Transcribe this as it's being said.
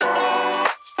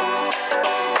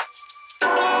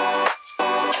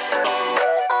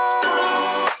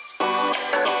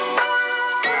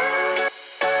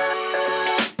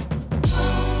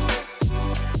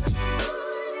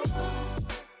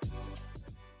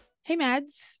Hey,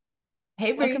 Mads.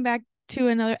 Hey, Welcome Brie. back to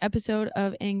another episode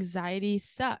of Anxiety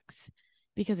Sucks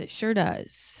because it sure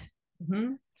does.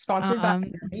 Sponsored by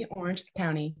Um, Orange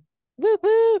County. woo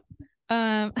woo.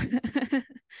 Um,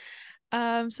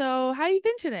 so how you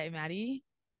been today, Maddie?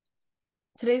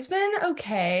 Today's been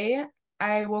okay.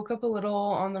 I woke up a little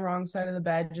on the wrong side of the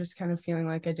bed, just kind of feeling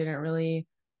like I didn't really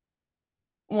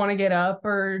want to get up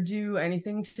or do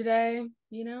anything today,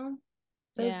 those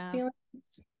Yeah, feelings.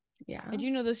 I Yeah. do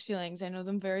know those feelings. I know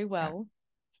them very Yeah. well.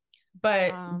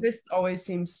 But Um, this always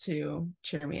seems to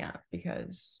cheer me up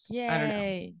because I don't know.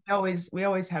 Yay. We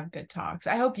always have good talks.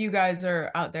 I hope you guys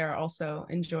are out there also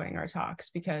enjoying our talks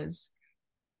because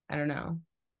I don't know.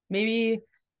 Maybe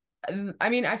I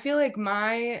mean, I feel like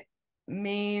my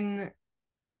main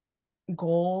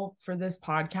goal for this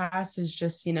podcast is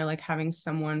just, like having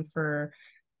someone for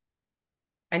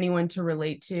anyone to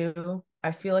relate to.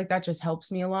 I feel like that just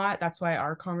helps me a lot. That's why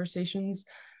our conversations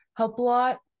help a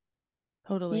lot,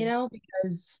 Totally.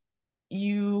 because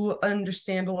you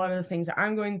understand a lot of the things that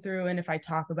I'm going through. And if I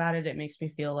talk about it, it makes me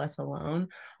feel less alone.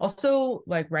 Also,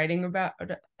 like writing about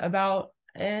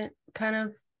it kind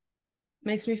of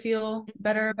makes me feel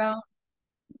better Mhm. about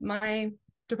my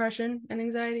depression and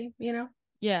anxiety.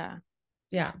 Yeah,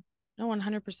 Yeah. no,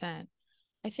 100%.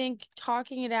 I think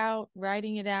talking it out,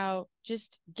 writing it out,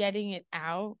 just getting it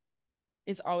out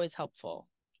is always helpful.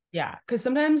 Yeah. Because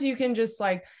sometimes you can just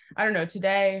like, I don't know,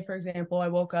 today, for example, I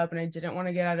woke up and I didn't want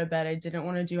to get out of bed. I didn't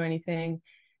want to do anything.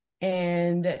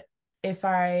 And if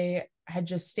I had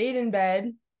just stayed in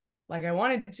bed like I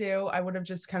wanted to, I would have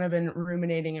just kind of been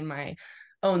ruminating in my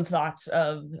own thoughts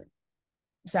of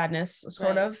sadness, sort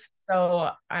Right. of.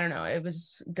 So I don't know. It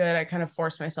was good. I kind of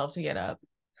forced myself to get up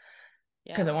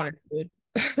because I Yeah. wanted food.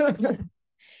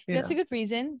 you That's a know. good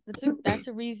reason. That's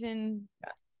a reason,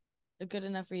 a good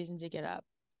enough reason to get up.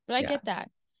 But I Yeah. get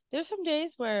that. There's some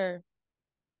days where,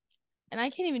 and I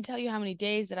can't even tell you how many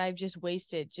days that I've just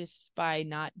wasted just by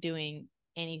not doing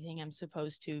anything I'm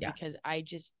supposed to Yeah. because I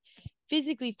just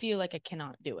physically feel like I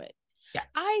cannot do it. Yeah.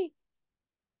 I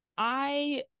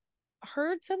I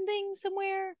heard something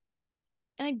somewhere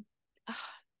and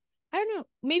I don't know.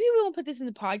 Maybe we won't put this in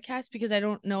the podcast because I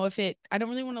don't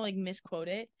really want to like misquote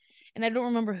it. And I don't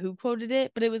remember who quoted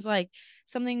it, but it was like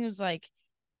something was like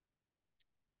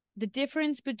the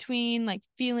difference between like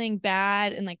feeling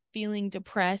bad and like feeling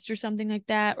depressed or something like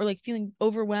that, or like feeling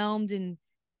overwhelmed and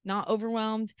not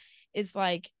overwhelmed is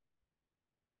like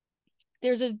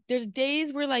there's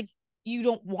days where like you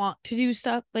don't want to do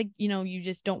stuff, like you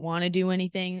just don't want to do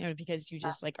anything or because you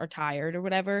just like are tired or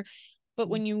whatever. But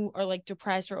when you are like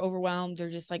depressed or overwhelmed or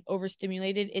just like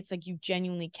overstimulated, it's like you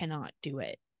genuinely cannot do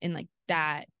it. And like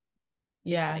that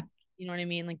is Yeah. like, you know what I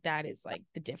mean? Like that is like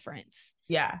the difference,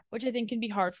 Yeah. which I think can be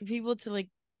hard for people to like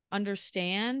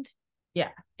understand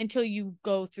Yeah. until you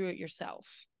go through it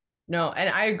yourself. No, and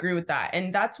I agree with that.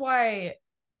 And that's why,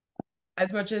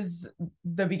 as much as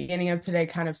the beginning of today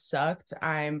kind of sucked,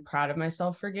 I'm proud of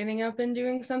myself for getting up and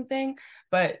doing something.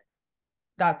 But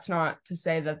that's not to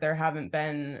say that there haven't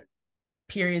been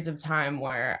periods of time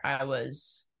where I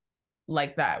was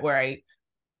like that, where I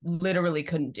literally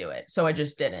couldn't do it. So I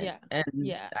just didn't. Yeah. And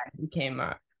Yeah. I became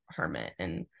a hermit.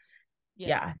 And Yeah.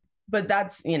 yeah, but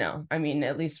I mean,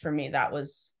 at least for me, that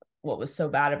was what was so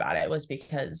bad about it, was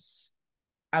because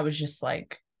I was just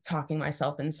like talking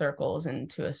myself in circles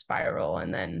into a spiral.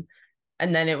 And then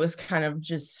it was kind of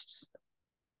just,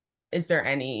 is there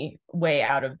any way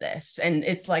out of this? And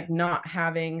it's like not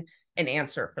having an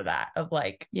answer for that, of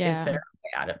like, is there Yeah. a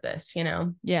way out of this?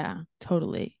 Yeah.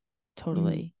 Totally. Mhm.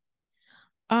 Totally.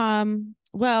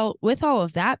 Well, with all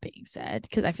of that being said,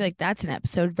 because I feel like that's an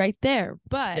episode right there,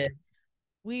 but It is.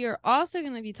 we are also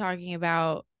going to be talking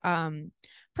about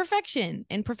perfection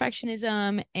and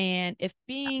perfectionism and if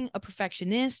being a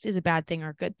perfectionist is a bad thing or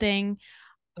a good thing.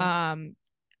 Yeah. Um,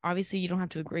 Obviously you don't have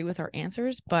to agree with our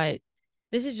answers, but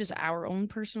this is just our own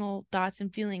personal thoughts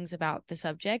and feelings about the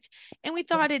subject. And we Yeah.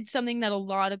 thought it's something that a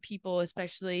lot of people,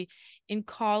 especially in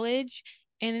college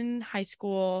and in high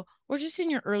school or just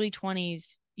in your early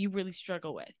 20s, you really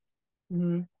struggle with,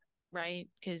 Mhm. right?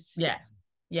 Because Yeah.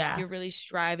 Yeah. you're really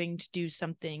striving to do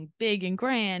something big and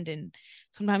grand, and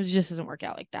sometimes it just doesn't work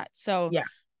out like that. So, Yeah.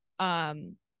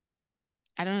 um,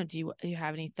 I don't know. Do you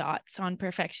have any thoughts on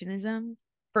perfectionism?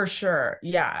 For sure.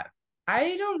 Yeah.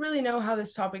 I don't really know how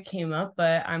this topic came up,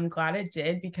 but I'm glad it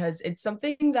did, because it's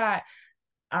something that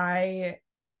I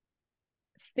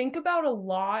think about a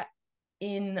lot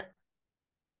in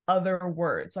other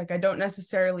words. Like, I don't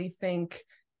necessarily think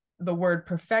the word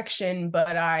perfection,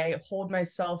 but I hold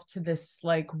myself to this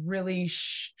like really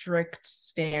strict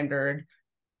standard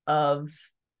of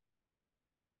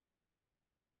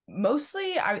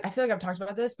mostly I feel like I've talked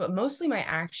about this, but mostly my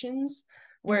actions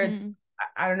where Mm-hmm. it's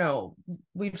I don't know,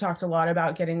 we've talked a lot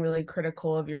about getting really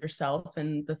critical of yourself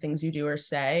and the things you do or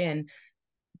say, and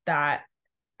that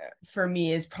for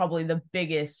me is probably the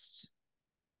biggest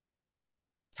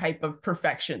type of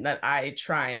perfection that I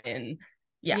try and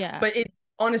yeah, Yeah. but it's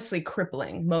honestly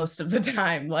crippling most of the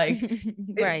time. Like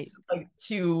Right. it's like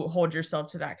to hold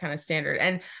yourself to that kind of standard.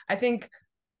 And I think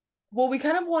well, we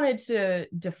kind of wanted to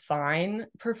define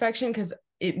perfection because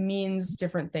it means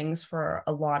different things for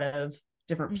a lot of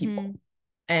different Mm-hmm. people.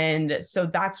 And so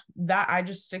that's that I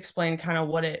just explained kind of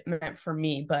what it meant for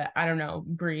me, but I don't know,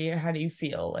 Bree, how do you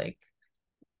feel like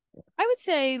I would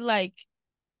say like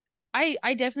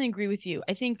I definitely agree with you.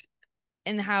 I think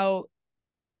and how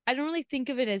I don't really think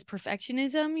of it as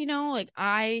perfectionism, like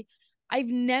I've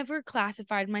never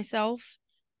classified myself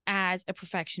as a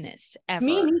perfectionist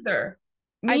me ever. neither.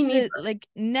 Me I'd say neither. like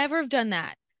never have done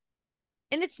that.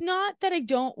 And it's not that I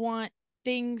don't want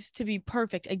things to be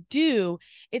perfect. I do.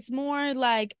 It's more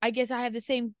like I guess I have the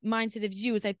same mindset as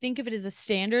you, as I think of it as a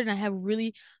standard and I have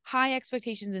really high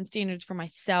expectations and standards for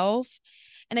myself.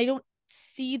 And I don't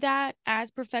see that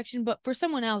as perfection, but for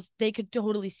someone else, they could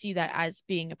totally see that as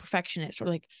being a perfectionist or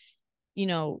like, you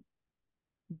know,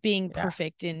 being Yeah.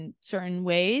 perfect in certain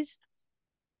ways.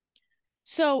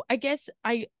 So I guess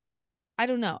I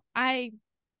don't know. I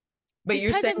But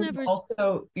because I've never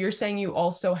you're saying you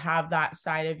also have that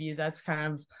side of you that's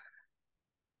kind of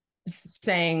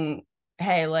saying,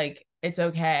 hey, like it's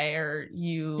okay, or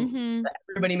you mm-hmm,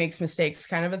 everybody makes mistakes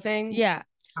kind of a thing. yeah.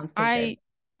 Sounds cliche.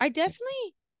 I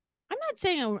definitely I'm not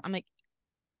saying I'm like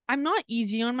I'm not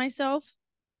easy on myself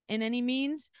in any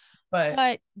means, But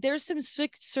but there's some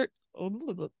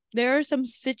there are some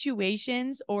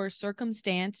situations or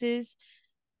circumstances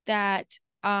that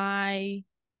I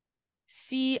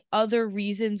see other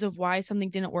reasons of why something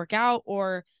didn't work out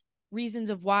or reasons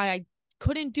of why I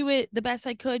couldn't do it the best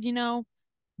I could,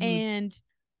 mhm, and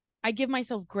I give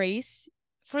myself grace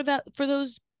for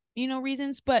those,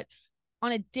 reasons, but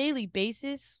on a daily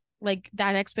basis, like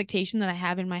that expectation that I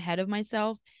have in my head of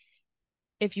myself,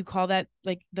 if you call that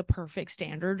like the perfect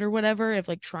standard or whatever, if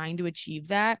like trying to achieve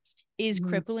that is mhm,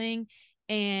 crippling.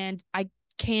 And I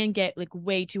can get like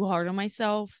way too hard on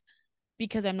myself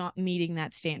because I'm not meeting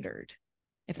that standard,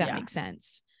 if that yeah, makes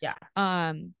sense. yeah.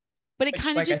 Um, but it Which,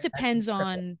 kind of like I just said, depends is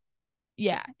crippling. on,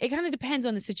 yeah, it kind of depends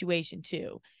on the situation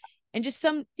too. And just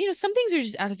some things are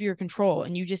just out of your control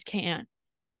and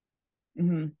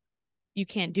Mhm, you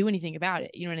can't do anything about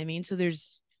it. You know what I mean? So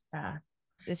yeah.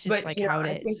 it's just But like how it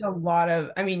I think is. a lot of,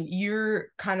 I mean, you're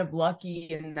kind of lucky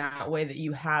in that way that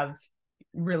you have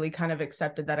really kind of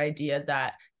accepted that idea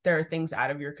that there are things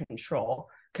out of your control.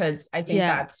 Because I think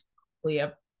Yeah. that's really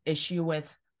a issue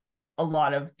with a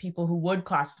lot of people who would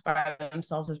classify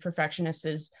themselves as perfectionists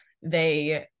is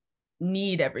they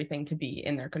need everything to be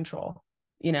in their control,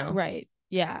 you know? Right.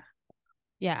 Yeah.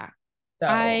 Yeah. So,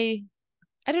 I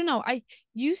I don't know. I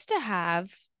used to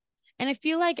have, and I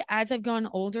feel like as I've gone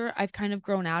older, I've kind of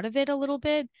grown out of it a little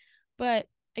bit, but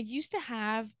I used to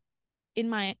have in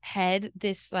my head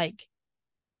this like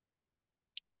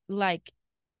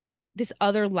this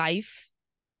other life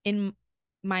in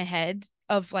my head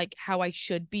of like how I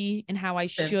should be and how I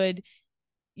should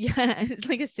yeah, it's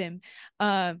like a sim.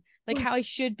 Like how I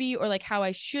should be or like how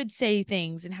I should say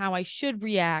things and how I should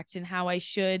react and how I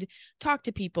should talk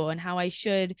to people and how I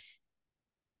should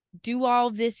do all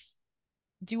of this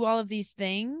do all of these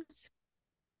things.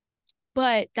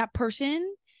 But that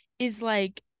person is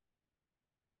like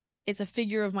it's a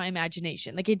figure of my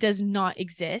imagination. Like it does not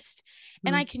exist.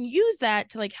 And I mhm, can use that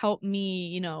to like help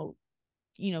me,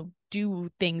 do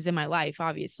things in my life,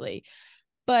 obviously.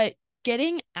 But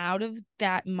getting out of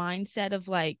that mindset of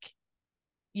like,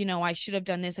 I should have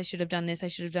done this, I should have done this, I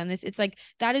should have done this. It's like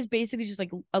that is basically just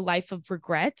like a life of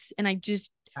regrets. And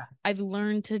yeah, I've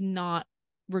learned to not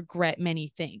regret many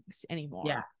things yeah,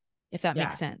 anymore, if that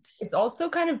makes yeah. sense. It's also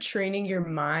kind of training your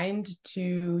mind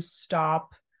to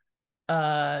stop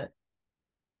uh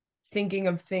thinking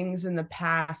of things in the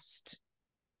past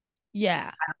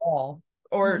Yeah. at all,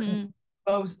 or Mm-hmm.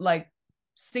 most like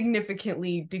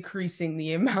significantly decreasing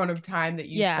the amount of time that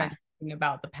you Yeah. spend thinking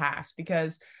about the past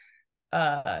because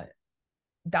uh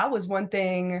that was one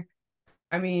thing.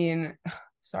 I mean,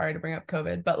 sorry to bring up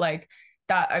COVID, but like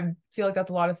that I feel like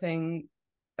that's a lot of thing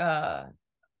uh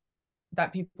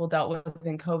that people dealt with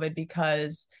in COVID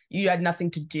because you had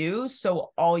nothing to do.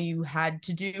 So all you had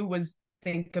to do was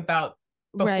think about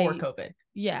before Right. COVID.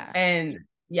 Yeah. And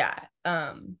yeah,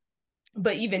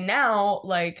 but even now,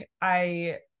 like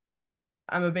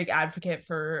I'm a big advocate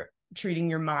for treating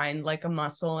your mind like a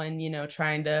muscle and,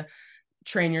 trying to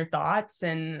train your thoughts.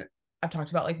 And I've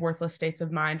talked about like worthless states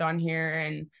of mind on here,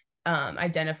 and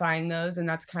identifying those. And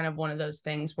that's kind of one of those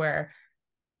things where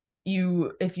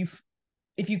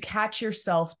if you catch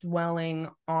yourself dwelling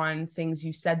on things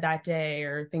you said that day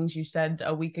or things you said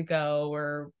a week ago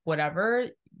or whatever,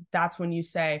 that's when you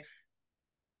say,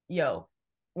 yo,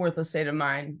 worthless state of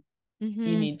mind, you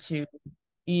Mm-hmm. need to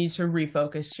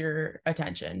refocus your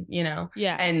attention,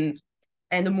 Yeah. and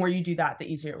the more you do that, the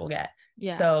easier it will get.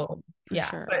 Yeah, So for yeah,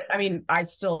 sure. but I mean, I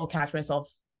still catch myself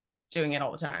doing it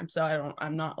all the time. So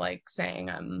I'm not like saying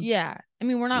I'm, Yeah. I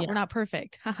mean, we're yeah, not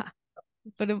perfect.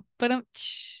 But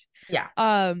yeah,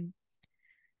 um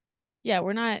yeah,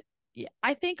 we're not. Yeah,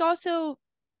 I think also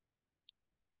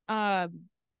um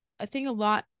I think a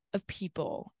lot of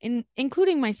people,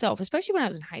 including myself, especially when I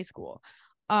was in high school,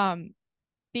 um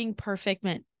being perfect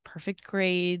meant perfect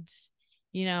grades,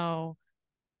 you know,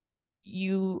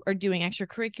 you are doing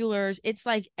extracurriculars. It's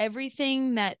like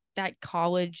everything that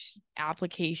college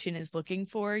application is looking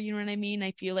for, you know what I mean?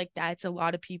 I feel like that's a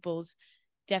lot of people's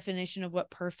definition of what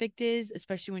perfect is,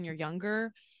 especially when you're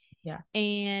younger. yeah,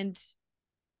 And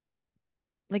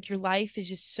like your life is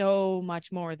just so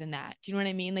much more than that. Do you know what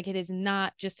I mean? Like it is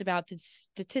not just about the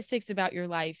statistics about your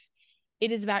life.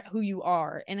 It is about who you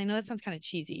are. And I know that sounds kind of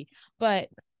cheesy, but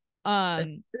that's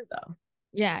um true though.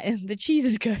 yeah, and the cheese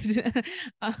is good.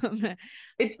 um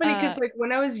It's funny uh because like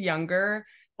when I was younger,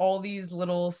 all these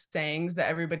little sayings that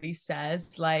everybody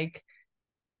says, like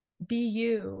be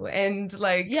you, and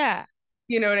like, yeah.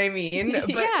 you know what I mean?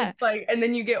 But Yeah, it's like, and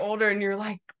then you get older and you're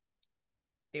like,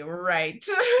 they were right.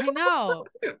 I know.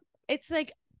 It's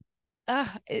like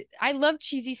I love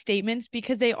cheesy statements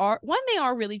because they are one, they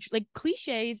are really like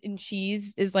cliches, and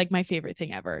cheese is like my favorite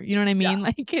thing ever. You know what I Yeah, mean?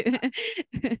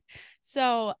 Like,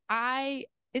 so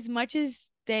as much as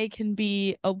they can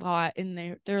be a lot and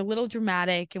they're a little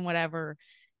dramatic and whatever,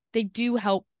 they do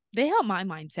help. They help my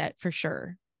mindset for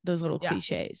sure. Those little yeah,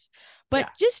 cliches, but yeah,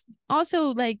 just also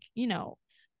like,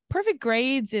 perfect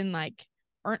grades and like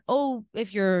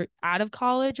if you're out of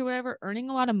college or whatever, earning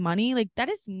a lot of money, like that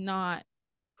is not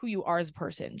who you are as a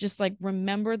person. Just like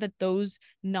remember that those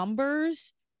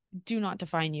numbers do not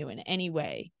define you in any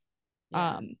way.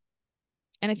 yeah, Um,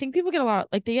 and I think people get a lot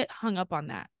like they get hung up on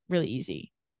that really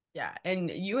easy. yeah. And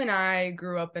you and I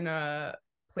grew up in a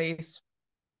place,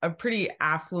 a pretty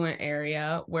affluent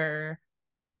area where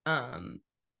um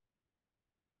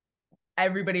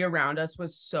everybody around us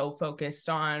was so focused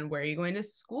on where are you going to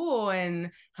school and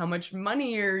how much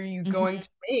money are you going Mm-hmm. to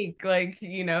make, like,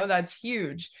 that's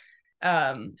huge,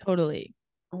 um Totally.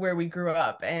 where we grew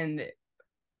up. And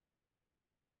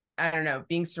I don't know,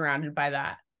 being surrounded by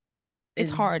that It's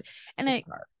is hard. And it's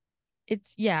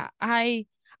hard. yeah, I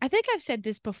think I've said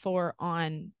this before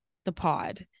on the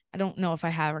pod. I don't know if I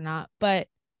have or not, but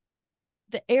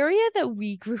the area that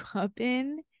we grew up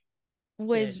in It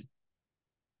was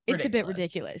it's a bit ridiculous.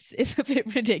 ridiculous. It's a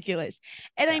bit ridiculous.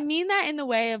 And I Yeah, mean that in the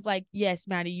way of like, yes,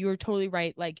 Maddie, you were totally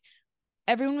right. Like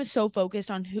everyone was so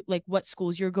focused on who, like what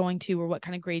schools you're going to or what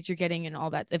kind of grades you're getting and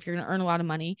all that, if you're going to earn a lot of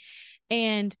money.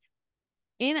 And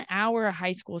in our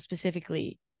high school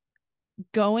specifically,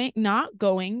 not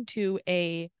going to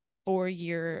a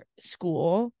 4-year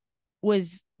school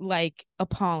was like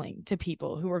appalling to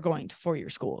people who were going to 4-year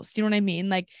schools. Do you know what I mean?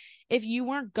 Like if you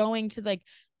weren't going to like,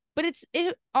 but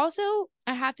it also,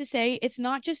 I have to say, it's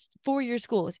not just 4-year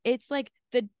schools. It's like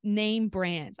the name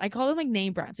brands. I call them like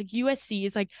name brands. Like USC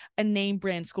is like a name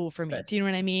brand school for me. Do this, you know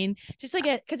what I mean? Just like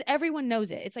it, because everyone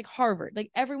knows it. It's like Harvard. Like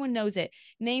everyone knows it.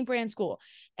 Name brand school.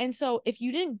 And so if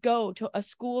you didn't go to a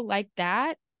school like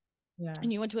that, yeah,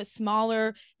 and you went to a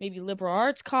smaller, maybe liberal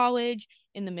arts college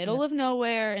in the yeah, middle of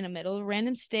nowhere, in the middle of a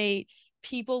random state,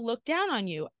 people look down on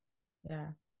you. yeah,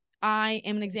 I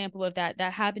am an example of that.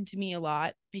 That happened to me a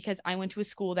lot because I went to a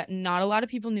school that not a lot of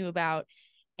people knew about.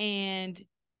 And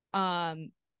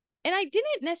um and I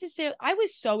didn't necessarily, I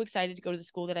was so excited to go to the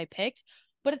school that I picked,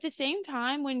 but at the same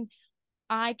time when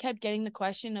I kept getting the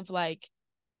question of like,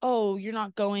 oh, you're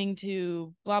not going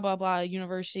to blah blah blah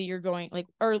university, you're going like,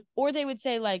 or they would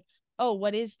say like, oh,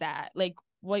 what is that? Like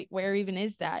what, where even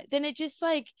is that? Then it just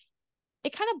like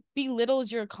it kind of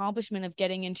belittles your accomplishment of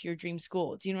getting into your dream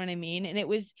school. Do you know what I mean? And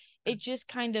it just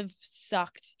kind of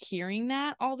sucked hearing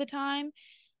that all the time.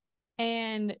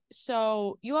 And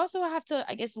so you also have to,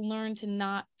 I guess, learn to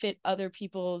not fit other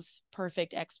people's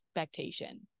perfect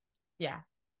expectation. yeah.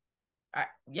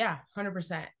 Yeah,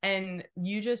 100%. And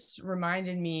you just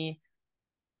reminded me,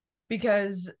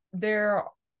 because there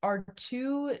are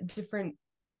two different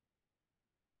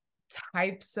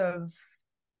types of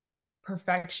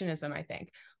perfectionism, I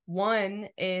think. One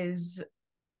is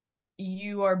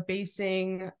you are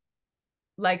basing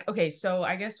like, okay, so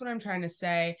I guess what I'm trying to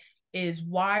say is,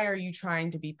 why are you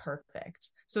trying to be perfect?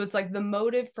 So it's like the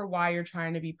motive for why you're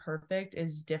trying to be perfect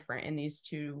is different in these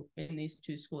two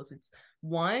schools. It's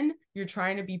one, you're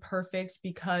trying to be perfect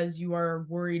because you are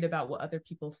worried about what other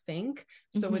people think.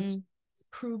 So Mm-hmm. it's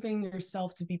proving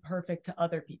yourself to be perfect to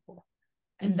other people.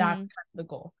 And Mm-hmm. that's kind of the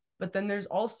goal. But then there's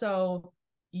also,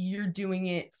 you're doing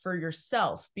it for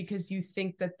yourself because you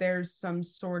think that there's some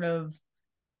sort of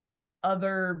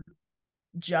other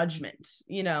judgment,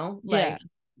 Yeah.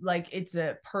 it's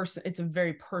it's a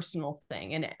very personal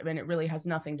thing, and it really has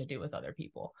nothing to do with other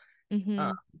people. Mm-hmm.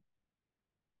 um,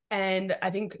 and I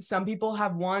think some people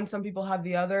have one, some people have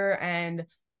the other, and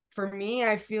for me,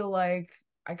 I feel like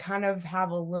I kind of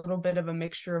have a little bit of a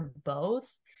mixture of both.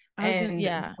 I was gonna, And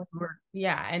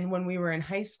yeah. when we were in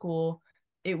high school,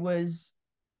 it was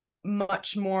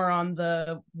much more on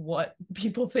the what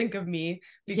people think of me,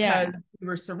 Yeah. because we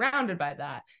were surrounded by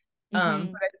that.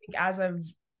 Mm-hmm. But I think as I've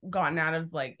gotten out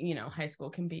of, like, high school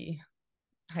can be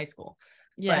high school,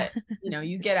 Yeah. but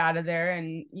you get out of there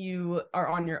and you are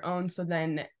on your own. So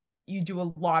then you do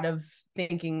a lot of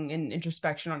thinking and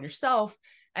introspection on yourself.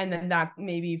 And then that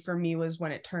maybe for me was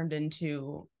when it turned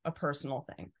into a personal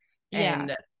thing. Yeah.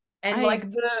 And I like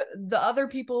the other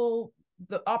people,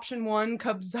 the option one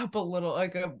comes up a little,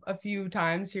 like a few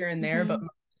times here and there, but mm-hmm.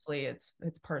 mostly it's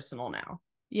personal now.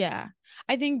 Yeah.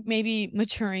 I think maybe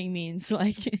maturing means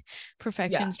like Yeah,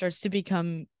 perfection starts to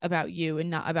become about you and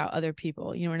not about other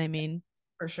people. You know what I mean?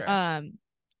 for sure. Um,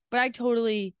 but I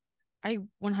 100%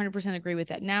 agree with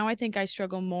that. Now I think I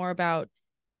struggle more about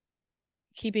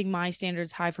keeping my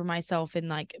standards high for myself and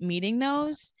like meeting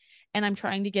those. And I'm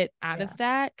trying to get out of Yeah.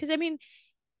 that. Cause I mean,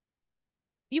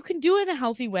 you can do it in a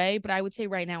healthy way, but I would say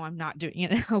right now I'm not doing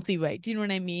it in a healthy way. Do you know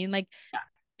what I mean? Like Yeah.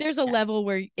 there's a level Yes.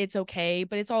 where it's okay,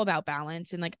 but it's all about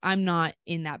balance. And like I'm not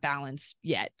in that balance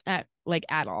yet at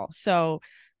all. So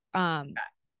um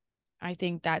I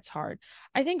think that's hard.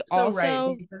 I think So right,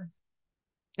 also because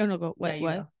oh no, go yeah, you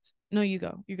what? go. No, you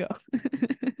go. You go.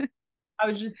 I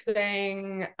was just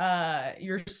saying,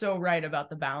 you're so right about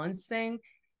the balance thing.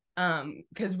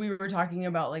 Because we were talking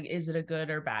about, like, is it a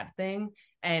good or bad thing?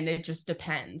 And it just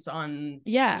depends on,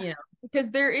 Yeah.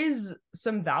 because there is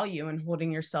some value in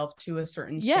holding yourself to a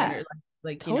certain Yeah.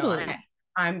 standard. Totally.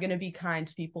 I'm gonna be kind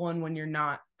to people, and when you're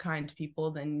not kind to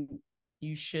people, then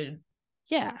you should,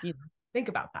 Yeah. think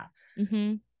about that.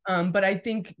 Mm-hmm. But I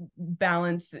think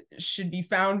balance should be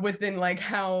found within, like,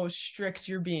 how strict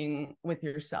you're being with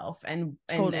yourself, and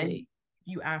Totally.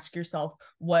 you ask yourself,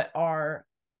 what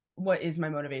is my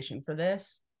motivation for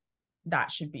this?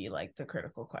 That should be like the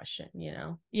critical question.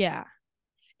 Yeah. Yeah.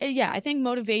 I think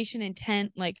motivation,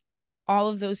 intent, like all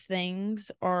of those things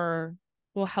are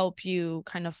will help you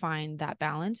kind of find that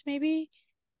balance maybe.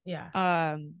 Yeah.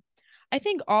 Um, I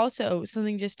think also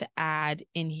something just to add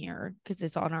in here because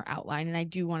it's on our outline and I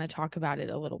do want to talk about it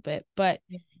a little bit, but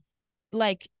Yeah.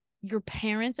 like your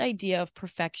parents' idea of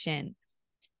perfection,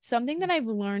 something that I've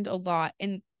learned a lot,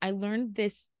 and I learned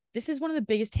this is one of the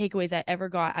biggest takeaways I ever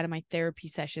got out of my therapy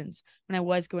sessions when I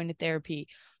was going to therapy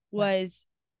Yeah. was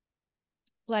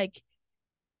like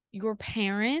your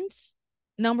parents,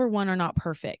 number one, are not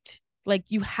perfect. Like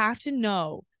you have to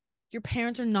know your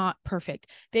parents are not perfect.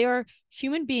 They are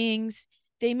human beings.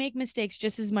 They make mistakes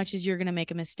just as much as you're going to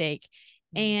make a mistake.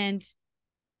 Mhm. And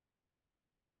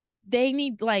they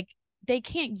need like they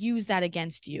can't use that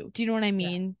against you. Do you know what I Yeah.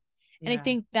 mean? And I Yeah.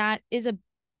 think that is a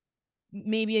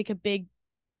maybe like a big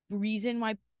reason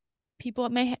why people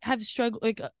may have struggled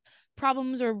like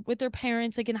problems or with their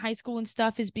parents like in high school and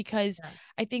stuff is because Yeah.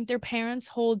 I think their parents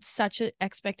hold such an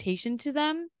expectation to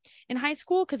them in high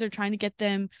school because they're trying to get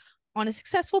them on a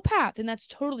successful path and that's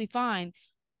totally fine.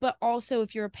 But also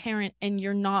if you're a parent and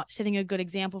you're not setting a good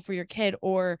example for your kid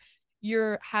or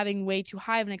you're having way too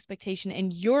high of an expectation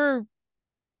and you're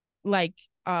like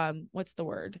what's the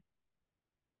word?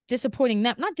 Disappointing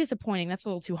them, not disappointing, that's a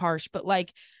little too harsh, but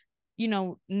like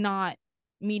not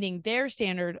meeting their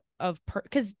standard of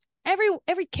because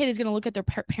every kid is going to look at their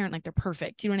parent like they're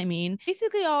perfect. You know what I mean?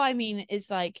 Basically, all I mean is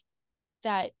like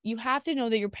that you have to know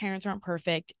that your parents aren't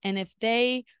perfect. And if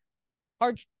they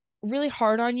are really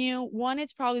hard on you, one,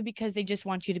 it's probably because they just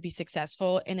want you to be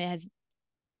successful. And it has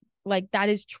like that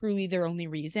is truly their only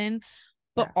reason.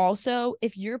 But Yeah. also,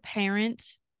 if your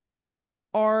parents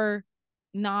are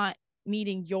not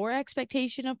meeting your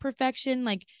expectation of perfection,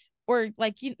 like, or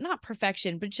like you not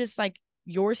perfection, but just like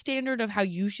your standard of how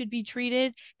you should be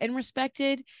treated and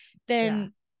respected, Yeah.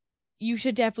 then you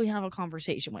should definitely have a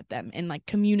conversation with them and like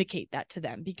communicate that to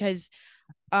them because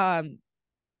um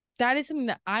that is something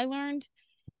that I learned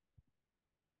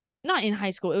not in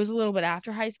high school. It was a little bit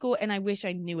after high school, and I wish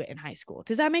I knew it in high school.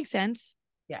 Does that make sense?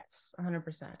 Yes,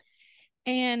 100%.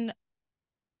 And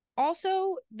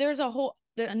also,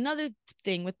 another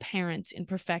thing with parents in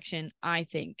perfection, I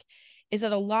think, is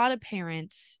that a lot of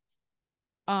parents,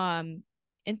 um,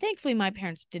 and thankfully my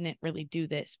parents didn't really do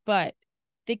this, but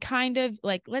they kind of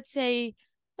like, let's say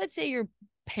your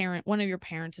one of your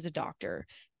parents is a doctor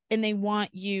and they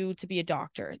want you to be a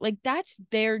doctor. Like that's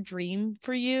their dream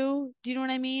for you. Do you know what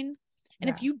I mean? And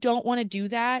if Yeah. you don't want to do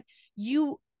that,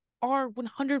 you are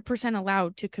 100%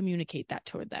 allowed to communicate that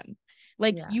toward them.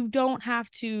 Like Yeah. you don't have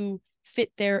to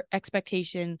fit their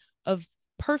expectation of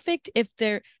perfect if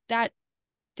they're that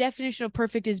definition of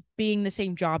perfect is being the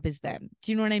same job as them.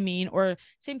 Do you know what I mean? Or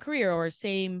same career or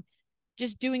same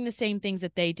just doing the same things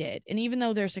that they did. And even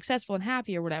though they're successful and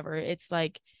happy or whatever, it's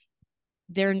like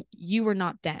you are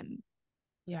not them.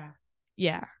 Yeah.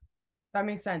 Yeah. That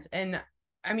makes sense. And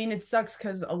I mean, it sucks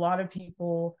because a lot of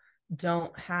people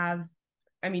don't have,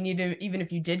 I mean, even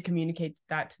if you did communicate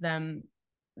that to them,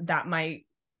 that might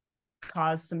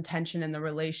cause some tension in the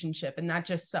relationship. And that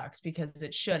just sucks because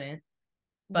it shouldn't.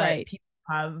 But Right. people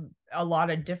have a lot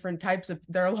of different types of,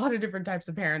 there are a lot of different types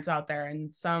of parents out there,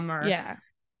 and some are Yeah.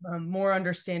 more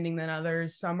understanding than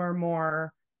others, some are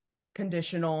more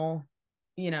conditional,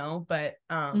 but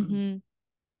Mm-hmm.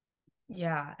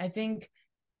 yeah, I think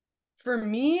for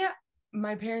me,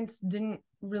 my parents didn't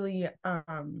really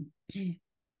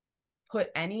put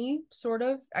any sort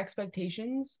of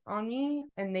expectations on me,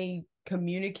 and they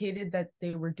communicated that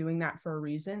they were doing that for a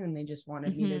reason and they just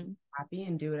wanted me to be Mm-hmm. happy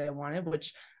and do what I wanted,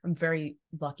 which I'm very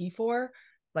lucky for,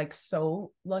 like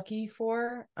so lucky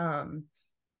for.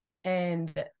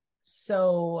 And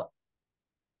so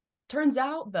turns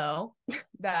out though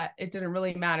that it didn't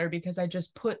really matter because I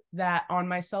just put that on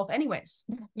myself anyways.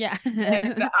 Yeah.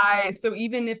 And so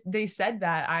even if they said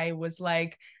that, I was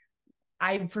like,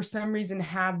 I for some reason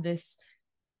have this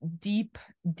deep,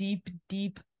 deep,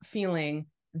 deep feeling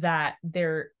that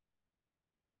there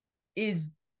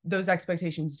is those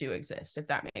expectations do exist, if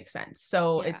that makes sense.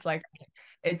 So Yeah. it's like,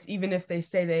 it's even if they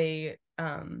say they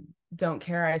don't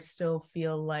care, I still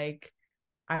feel like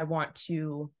I want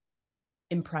to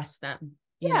impress them,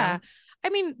 you Yeah. know? I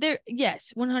mean,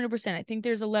 yes, 100%. I think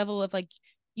there's a level of like,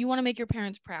 you want to make your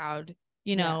parents proud,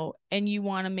 Yeah. and you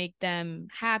want to make them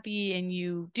happy and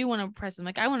you do want to impress them.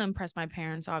 Like, I want to impress my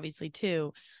parents, obviously,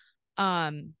 too.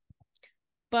 Um,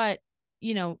 but,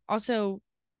 also,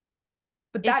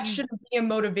 But if that you, shouldn't be a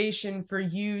motivation for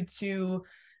you to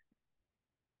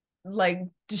like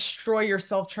destroy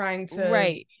yourself trying to,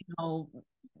 right.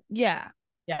 Yeah.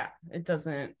 yeah, it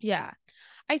doesn't. Yeah.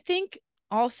 I think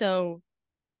also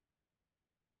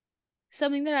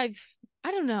something that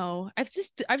I don't know, I've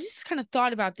just kind of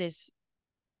thought about this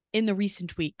in the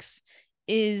recent weeks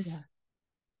Yeah. is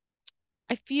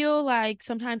I feel like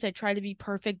sometimes I try to be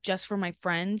perfect just for my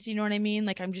friends. You know what I mean?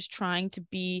 Like I'm just trying to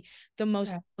be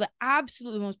Yeah. the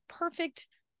absolute most perfect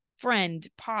friend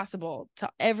possible to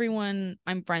everyone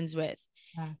I'm friends with.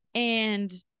 Yeah.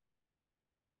 And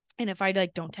if I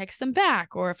like don't text them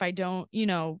back or if I don't,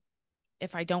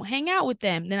 if I don't hang out with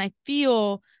them, then I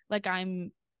feel like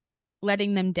I'm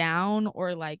letting them down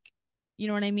or like, you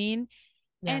know what I mean?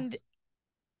 And Yes.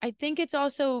 I think it's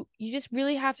also you just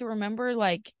really have to remember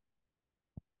like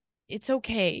it's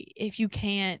okay if you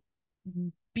can't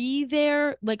be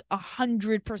there like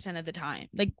 100% of the time.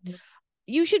 Like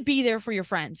you should be there for your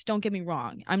friends. Don't get me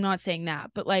wrong. I'm not saying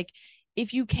that, but like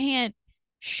if you can't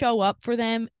show up for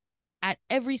them at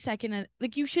every second,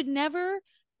 like you should never,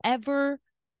 ever,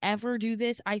 ever do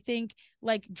this. I think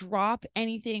like drop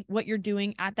anything what you're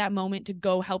doing at that moment to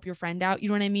go help your friend out. You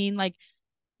know what I mean? Like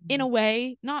in a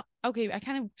way, not okay. I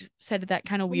kind of said that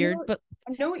kind of Well, weird, but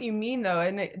I know what you mean though,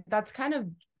 and that's kind of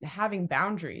having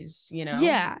boundaries, you know?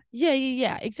 yeah, yeah, yeah,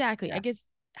 yeah, exactly. I Yeah. guess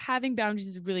having boundaries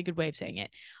is a really good way of saying it.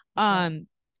 Yeah. Um,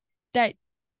 that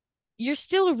you're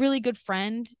still a really good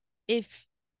friend if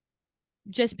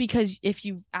just because if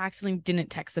you accidentally didn't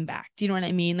text them back. Do you know what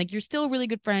I mean? Like you're still a really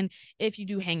good friend if you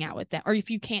do hang out with them or if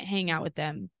you can't hang out with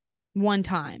them one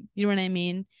time. You know what I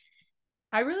mean?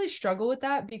 I really struggle with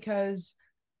that because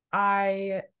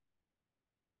I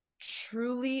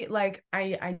truly like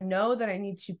I know that I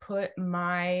need to put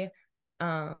my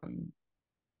um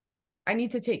I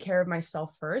need to take care of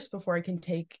myself first before I can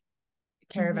take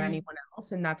care of Mm-hmm. anyone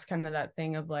else. And that's kind of that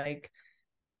thing of like,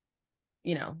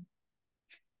 you know,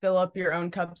 fill up your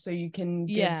own cup so you can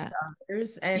give to Yeah.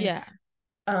 others. And Yeah.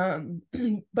 um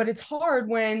but it's hard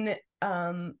when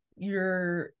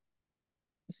you're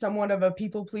somewhat of a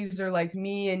people pleaser like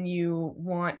me and you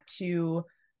want to,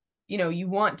 you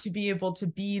want to be able to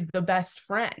be the best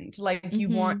friend. Like you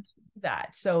want Mm-hmm. to do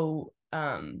that. So,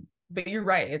 but you're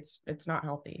right. It's not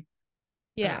healthy.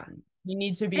 Yeah. You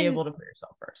need to be And able to put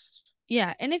yourself first.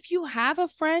 yeah, and if you have a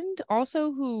friend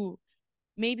also who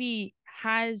maybe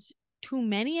has too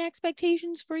many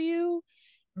expectations for you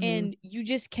Hmm. and you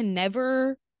just can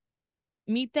never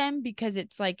meet them because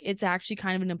it's like it's actually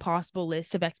kind of an impossible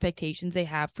list of expectations they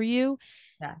have for you.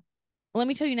 Yeah. Let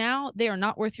me tell you now, they are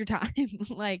not worth your time.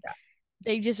 Like Yeah.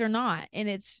 they just are not. And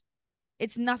it's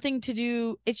nothing to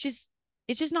do. It's just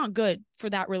not good for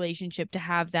that relationship to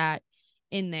have that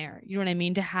in there. You know what I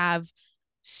mean? To have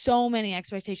so many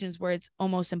expectations where it's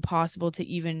almost impossible to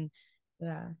even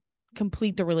Yeah.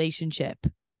 complete the relationship.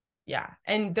 Yeah.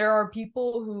 And there are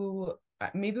people who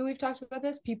maybe we've talked about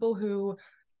this, people who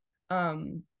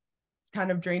um kind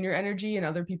of drain your energy and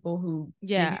other people who give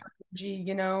you Yeah.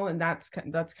 energy, and that's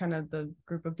kind of the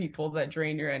group of people that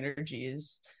drain your energy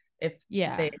is if they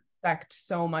Yeah. expect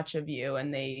so much of you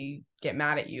and they get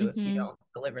mad at you if you Mm-hmm. don't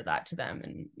deliver that to them,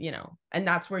 and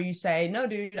that's where you say, no,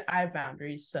 dude, I have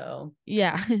boundaries. So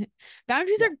Yeah.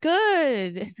 Boundaries yeah, are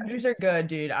good. boundaries are good,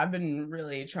 dude. I've been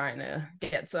really trying to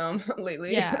get some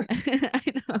lately. Yeah. I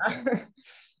know.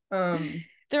 um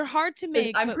They're hard to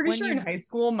make, I'm but pretty when sure in you high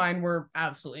school mine were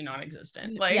absolutely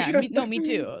non-existent. Like yeah, no, me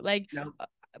too. Like no.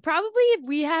 probably if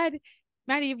we had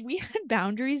Maddie, if we had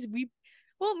boundaries, we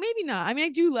well, maybe not. I mean, I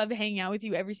do love hanging out with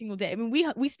you every single day. I mean,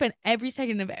 we spent every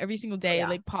second of every single Oh day yeah.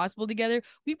 like possible together.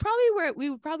 We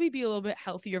would probably be a little bit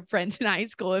healthier friends in high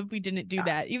school if we didn't do Yeah,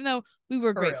 that. Even though we were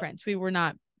for great real. friends. We were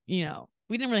not, we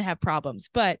didn't really have problems,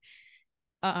 but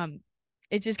um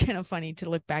it's just kind of funny to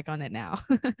look back on it now.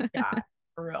 Yeah,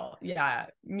 for real. Yeah.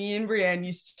 Me and Brienne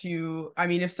used to, I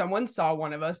mean, if someone saw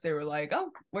one of us, they were like,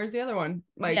 oh, where's the other one?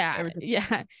 Like Yeah, everything.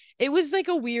 yeah. It was like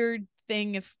a weird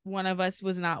thing if one of us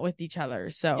was not with each other.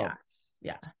 So, Yeah.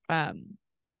 Yeah. um,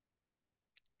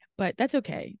 but that's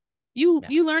okay. You Yeah.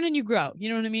 you learn and you grow. You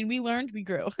know what I mean? We learned, we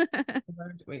grew.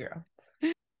 We grow.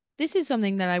 This is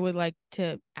something that I would like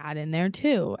to add in there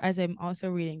too, as I'm also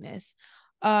reading this.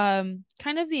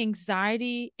 Kind of the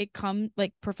anxiety it come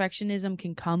like perfectionism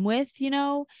can come with,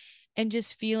 and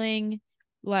just feeling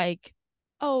like,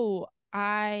 oh,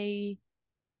 I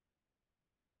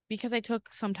because I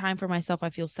took some time for myself, I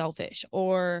feel selfish.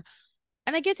 And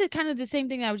I guess it's kind of the same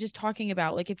thing that I was just talking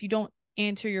about. Like if you don't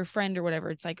answer your friend or whatever,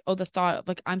 it's like, oh, the thought of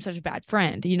like I'm such a bad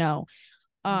friend.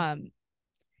 Um,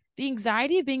 the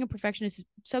anxiety of being a perfectionist is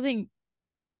something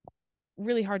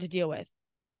really hard to deal with.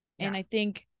 And Yeah.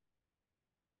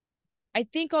 I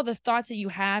think all the thoughts that you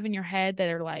have in your head that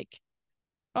are like,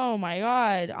 oh my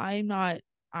God, I'm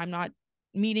not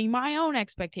meeting my own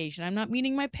expectation. I'm not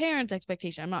meeting my parents'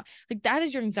 expectation. I'm not like that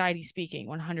is your anxiety speaking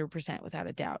 100% without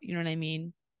a doubt. You know what I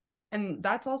mean? And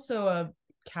that's also a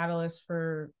catalyst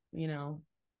for,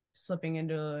 slipping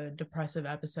into a depressive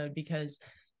episode because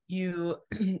you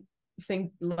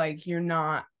think like you're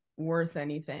not worth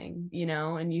anything,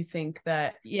 and you think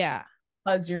that Yeah.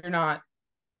 because you're not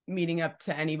meeting up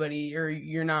to anybody or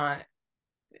you're not,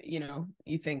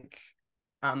 you think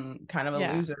I'm kind of a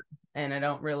Yeah. loser and I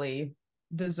don't really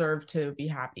deserve to be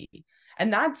happy.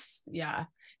 And that's, yeah,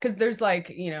 because there's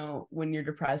like, when you're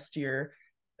depressed, you're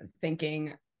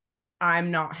thinking,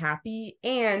 I'm not happy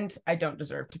and I don't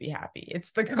deserve to be happy.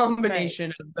 It's the Right.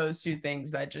 combination of those two things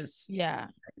that just Yeah.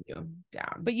 set you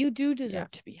down. But you do Yeah.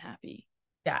 deserve to be happy.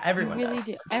 Yeah. You Everyone really does.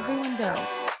 do. Everyone does.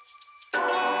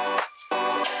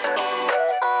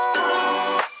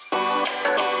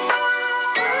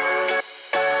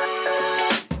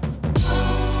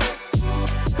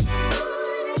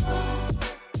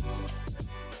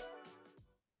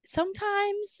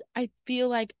 Sometimes I feel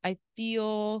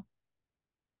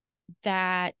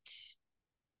that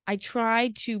I try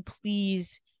to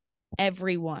please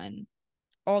everyone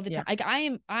all the Yeah. time. Like I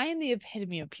am the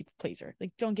epitome of people pleaser.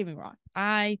 Like don't get me wrong.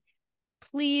 I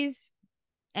please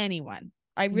anyone.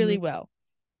 I Mm-hmm. really will.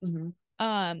 Mm-hmm.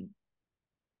 Um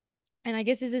and I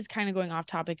guess this is kind of going off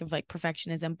topic of like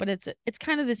perfectionism, but it's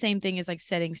kind of the same thing as like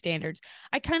setting standards.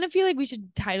 I kind of feel like we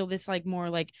should title this like more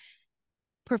like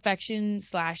perfection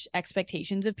slash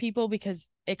expectations of people because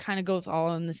it kind of goes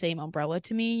all in the same umbrella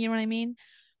to me. You know what I mean?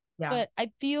 Yeah. But I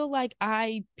feel like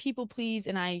I people please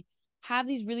and I have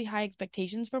these really high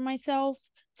expectations for myself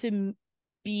to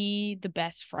be the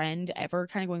best friend ever,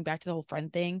 kind of going back to the whole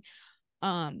friend thing.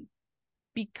 Um,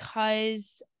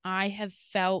 because I have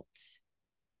felt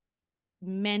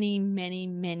many, many,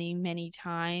 many, many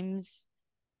times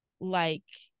like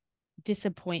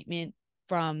disappointment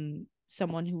from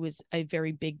someone who was a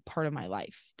very big part of my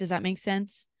life. Does that make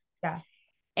sense? Yeah.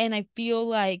 And I feel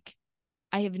like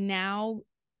I have now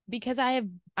because I've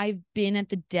been at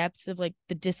the depths of like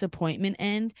the disappointment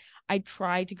end. I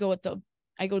try to go at the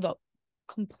I go the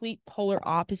complete polar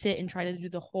opposite and try to do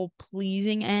the whole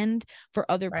pleasing end for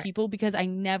other Right. people, because I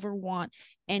never want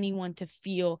anyone to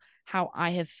feel how I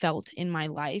have felt in my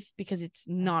life, because it's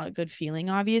not a good feeling,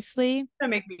 obviously. Gonna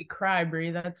make me cry,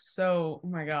 Brie. That's so, oh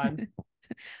my God.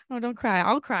 Oh, don't cry.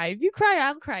 I'll cry. If you cry,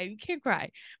 I'll cry. You can't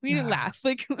cry. We need to laugh.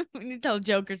 Like we need to tell a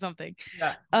joke or something.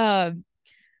 Yeah. Um,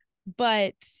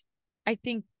 but I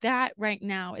think that right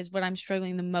now is what I'm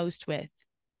struggling the most with.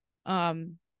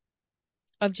 Um,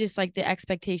 of just like the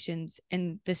expectations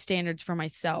and the standards for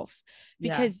myself,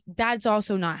 Yeah. because that's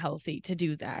also not healthy to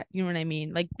do that. You know what I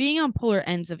mean? Like being on polar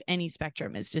ends of any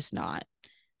spectrum is just not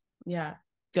Yeah.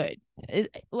 good.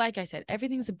 Like I said,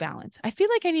 everything's a balance. I feel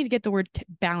like I need to get the word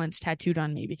balance tattooed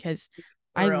on me, because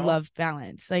For I real. love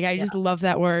balance. Like I Yeah. just love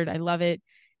that word. I love it.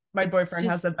 My It's boyfriend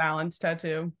has just a balance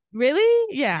tattoo.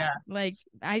 really, yeah. Yeah. Like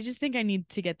I just think I need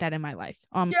to get that in my life.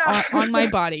 Yeah. On my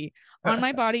body,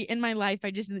 in my life.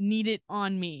 I just need it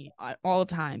on me at all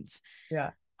times.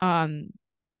 Yeah. Um,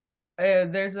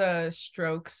 There's a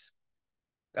Strokes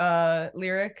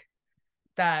lyric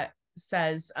that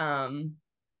says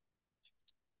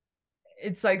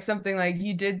it's like something like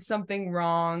you did something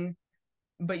wrong,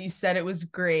 but you said it was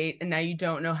great, and now you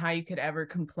don't know how you could ever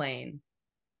complain.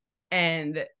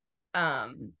 And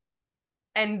um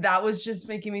and that was just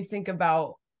making me think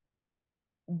about,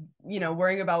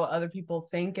 worrying about what other people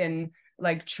think, and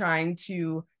like trying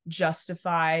to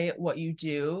justify what you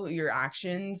do, your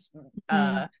actions,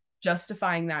 mm-hmm,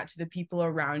 justifying that to the people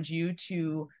around you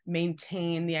to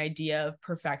maintain the idea of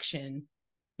perfection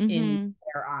in mm-hmm.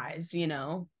 their eyes,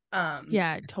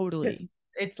 Yeah, totally.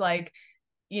 it's like,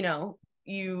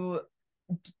 you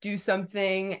do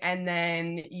something and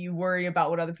then you worry about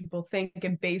what other people think,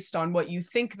 and based on what you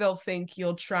think they'll think,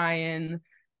 you'll try and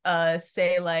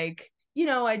say like,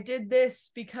 I did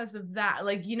this because of that,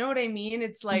 like, you know what I mean?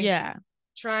 It's like Yeah,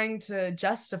 trying to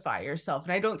justify yourself,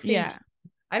 and yeah,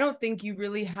 I don't think you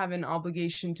really have an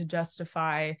obligation to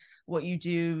justify what you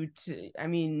do.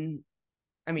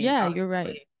 yeah. You're right.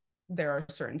 Obviously there are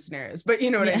certain scenarios, but you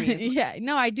know what I Yeah, mean? yeah.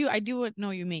 No, I do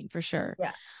know you mean for sure.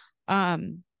 Yeah.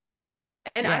 Um,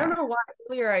 And I don't yeah. know why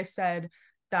earlier I said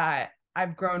that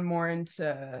I've grown more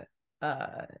into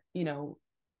uh, you know,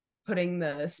 putting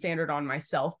the standard on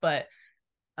myself, but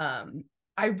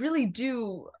I really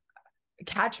do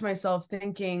catch myself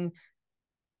thinking,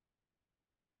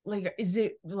 like, is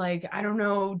it like, I don't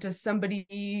know, does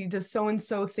so and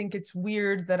so think it's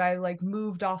weird that I like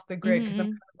moved off the grid, because I'm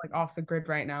Mm-hmm. kind of like off the grid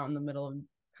right now in the middle of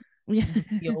Yeah.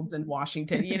 the fields in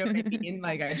Washington, you know what I mean?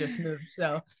 Like I just moved.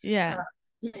 So uh, Yeah.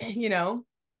 you know,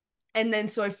 and then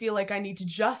so I feel like I need to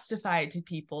justify it to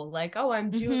people, like, oh,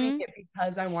 I'm doing Mm-hmm. it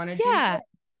because I want to do Yeah.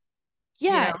 this, you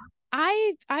Yeah. know?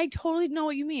 I totally know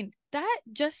what you mean. That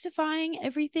justifying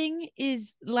everything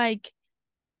is like,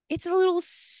 it's a little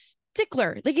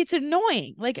stickler. Like it's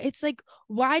annoying. Like it's like,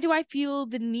 why do I feel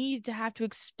the need to have to And they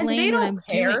explain what don't I'm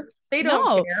doing? care. They don't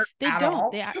No, care they at don't.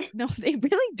 all. No, they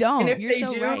really And don't. if You're they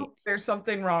so right. do, there's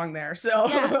something wrong there.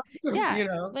 Yeah. So, Yeah. you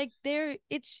know. Like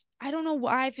it's, I don't know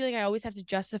why I feel like I always have to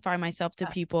justify myself to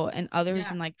Yeah. people and others,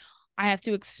 Yeah. and like I have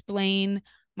to explain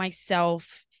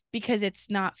myself because it's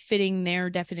not fitting their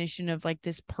definition of like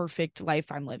this perfect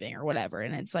life I'm living or whatever.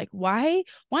 And it's like, why?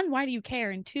 One, why do you care?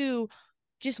 And two,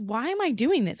 just why am I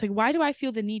doing this? Like, why do I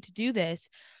feel the need to do this?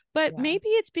 But Yeah. maybe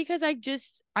it's because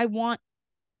I want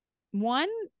one,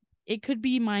 it could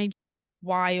be my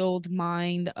wild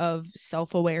mind of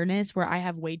self-awareness where I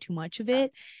have way too much of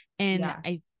it. And Yeah.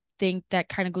 I think that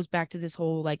kind of goes back to this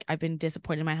whole like I've been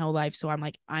disappointed my whole life. So I'm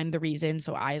like, I'm the reason.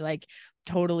 So I like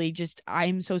totally just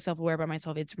I'm so self-aware by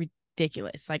myself. It's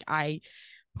ridiculous. Like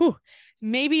whew,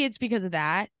 maybe it's because of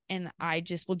that. And I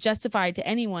just will justify it to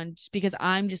anyone just because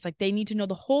I'm just like, they need to know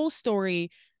the whole story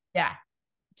Yeah.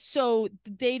 so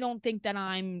they don't think that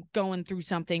I'm going through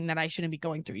something that I shouldn't be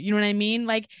going through. You know what I mean?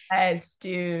 Like, Yes,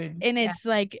 dude. and Yeah. it's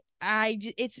like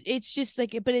it's just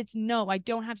like, but it's no, I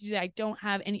don't have to do that. I don't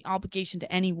have any obligation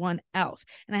to anyone else,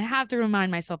 and I have to remind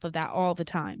myself of that all the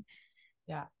time.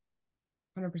 Yeah.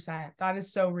 100%. That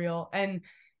is so real. And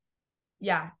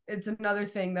yeah, it's another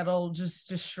thing that'll just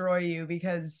destroy you,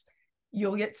 because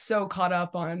you'll get so caught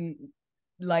up on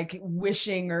like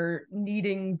wishing or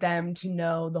needing them to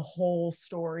know the whole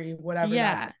story, whatever that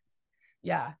Yeah, is.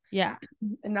 Yeah. yeah,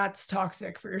 And that's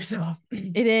toxic for yourself.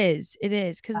 it is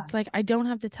because Yeah. it's like I don't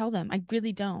have to tell them. I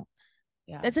really don't.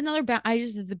 Yeah. That's another I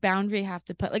just, it's a boundary I have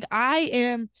to put. Like I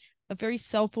am a very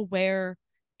self-aware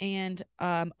and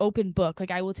open book.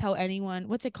 Like I will tell anyone,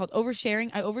 what's it called, oversharing.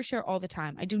 I overshare all the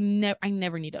time. I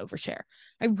never need to overshare.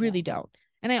 I Yeah. really don't.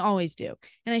 And I always do.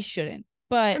 And I shouldn't.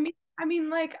 But I mean,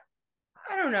 like,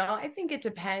 I don't know. I think it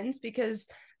depends because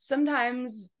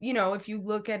sometimes, if you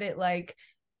look at it like,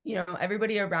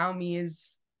 everybody around me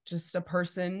is just a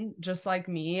person just like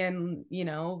me. And,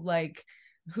 like,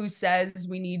 who says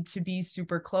we need to be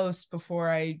super close before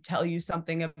I tell you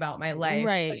something about my life?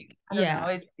 right. Like, I don't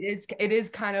know. Yeah. It is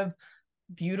kind of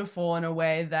beautiful in a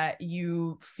way that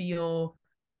you feel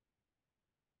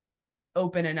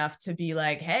open enough to be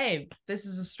like, hey, this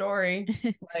is a story.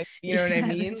 Like, you know what I Yeah,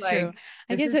 mean? that's true. Like,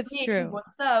 I this guess is that's me. true.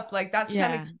 What's up? Like, that's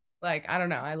kind of Yeah. like, I don't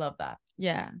know. I love that.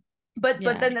 Yeah. But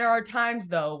Yeah. then there are times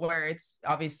though where it's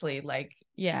obviously like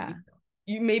Yeah.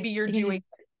 you maybe you're It can doing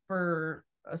just it for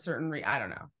a certain I don't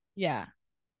know. yeah.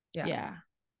 Yeah. Yeah.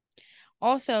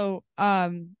 Also,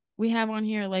 we have on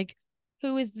here like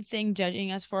who is the thing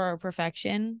judging us for our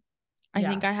perfection? I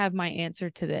think Yeah. I have my answer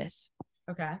to this.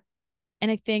 Okay. And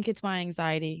I think it's my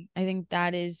anxiety. I think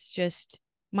that is just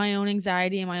my own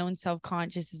anxiety and my own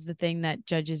self-conscious is the thing that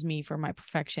judges me for my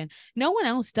perfection. No one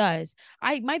else does.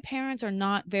 My parents are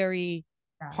not very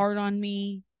Yeah. hard on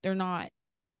me. They're not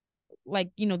like,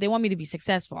 they want me to be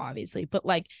successful, obviously, but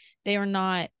like they are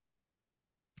not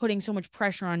putting so much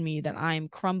pressure on me that I'm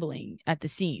crumbling at the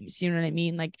seams. You know what I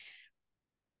mean? Like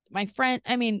my friend,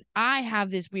 I mean, I have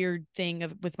this weird thing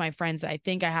with my friends that I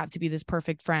think I have to be this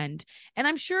perfect friend. And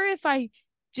I'm sure if I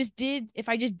just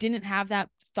didn't have that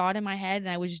thought in my head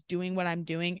and I was just doing what I'm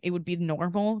doing, it would be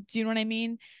normal. Do you know what I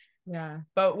mean? Yeah.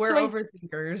 But we're So we're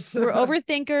overthinkers.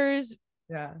 overthinkers.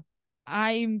 Yeah.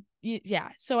 Yeah.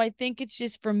 So I think it's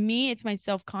just for me, it's my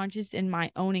self conscious and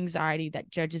my own anxiety that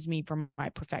judges me for my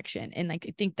perfection. And like,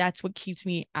 I think that's what keeps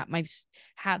me at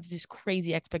have this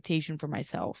crazy expectation for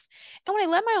myself. And when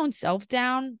I let my own self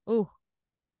down, oh,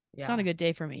 it's not a Yeah. good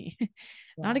day for me.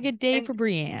 Not Yeah. a good day And for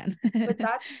Brienne. but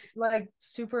that's like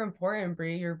super important,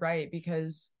 Brie. You're right,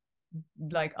 because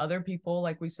like other people,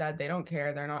 like we said, they don't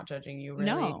care. They're not judging you really,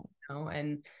 No.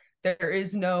 and there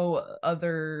is no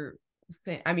other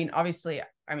thing. I mean, obviously,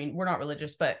 I mean, we're not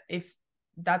religious, but if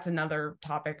that's another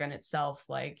topic in itself,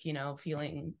 like,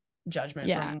 feeling judgment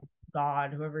Yeah. from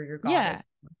God, whoever your God is. Yeah.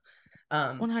 But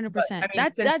I 100%.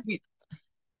 mean, since That's we,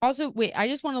 Also, wait, I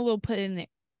just want a little put in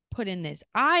this.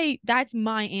 That's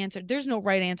my answer. There's no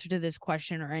right answer to this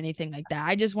question or anything like that.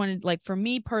 I just wanted like for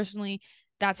me personally,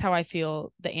 that's how I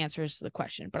feel the answers to the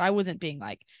question. But I wasn't being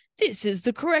like, this is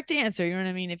the correct answer. You know what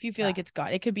I mean? If you feel yeah, like it's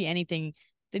God, it could be anything.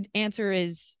 The answer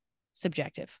is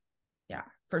subjective. yeah,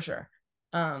 for sure.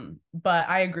 But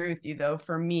I agree with you though.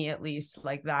 For me, at least,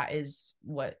 like that is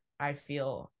what I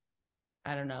feel.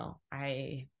 I don't know.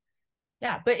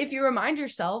 Yeah, but if you remind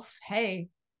yourself, hey,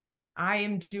 I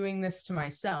am doing this to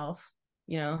myself,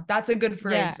 that's a good Yeah.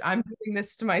 phrase. I'm. Doing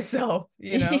this to myself.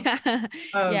 Yeah.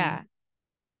 Um, Yeah.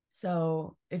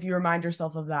 so if you remind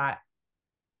yourself of that,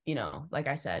 like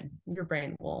I said, your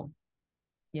brain will,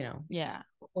 you know, Yeah.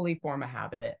 fully form a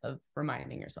habit of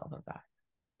reminding yourself of that.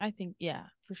 I think, yeah,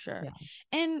 for sure. Yeah.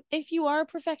 And if you are a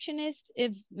perfectionist,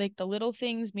 if like the little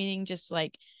things, meaning just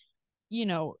like,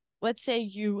 let's say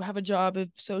you have a job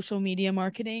of social media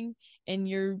marketing and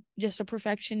you're just a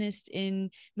perfectionist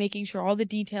in making sure all the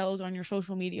details on your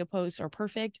social media posts are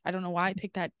perfect. I don't know why I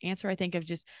picked that answer. I think of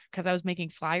just because I was making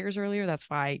flyers earlier. That's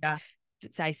why Yeah.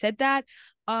 I said that.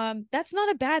 That's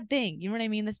not a bad thing. You know what I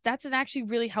mean? That's actually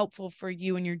really helpful for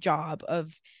you and your job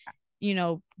of, you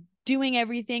know, doing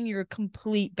everything your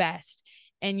complete best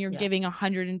and you're Yeah. giving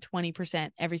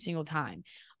 120% every single time.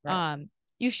 Right. Um,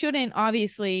 you shouldn't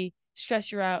obviously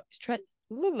stress yourself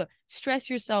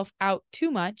out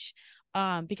too much,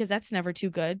 because that's never too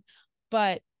good.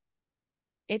 But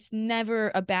it's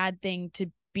never a bad thing to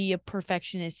be a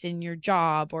perfectionist in your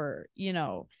job or,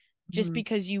 just Mhm.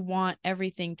 because you want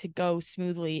everything to go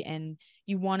smoothly and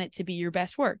you want it to be your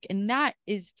best work. And that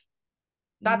is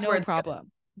That's where no it's good.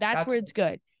 problem. That's That's where it's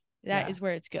good. That yeah. is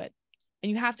where it's good. And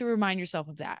you have to remind yourself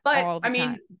of that But all I the mean,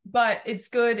 time. but it's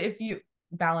good if you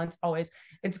balance always.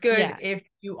 It's good Yeah. if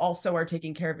you also are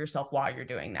taking care of yourself while you're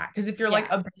doing that. Because if you're like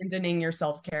Yeah. abandoning your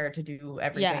self-care to do Yeah.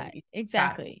 everything that,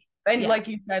 Exactly. and Yeah. like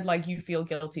you said, like you feel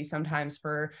guilty sometimes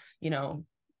for,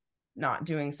 not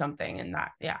doing something and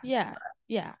that, yeah. Yeah.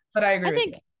 Yeah. But I I agree with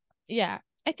you. think, yeah.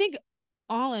 I think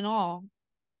all in all,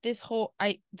 this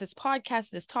podcast,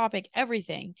 this topic,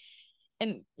 everything,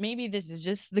 and maybe this is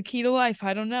just the key to life.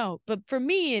 I don't know. But for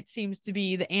me, it seems to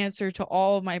be the answer to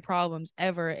all of my problems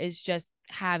ever is just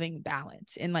having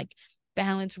balance. And like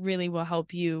balance really will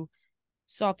help you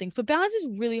solve things. But balance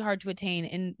is really hard to attain.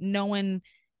 And no one,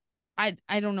 I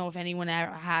don't know if anyone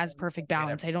ever has perfect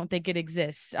balance. I don't think it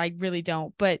exists. I really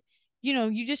don't. But,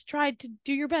 you just try to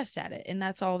do your best at it. And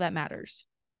that's all that matters.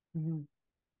 Mhm.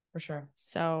 For sure.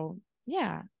 So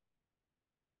Yeah,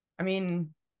 I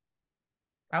mean,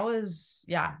 that was,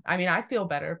 yeah. I mean, I feel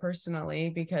better personally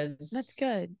that's because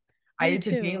good. I Me it's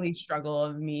a too. daily struggle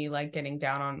of me like getting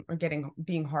down on or getting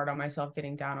being hard on myself,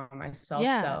 getting down on myself.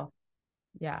 Yeah. So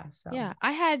yeah, so Yeah.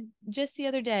 I had just the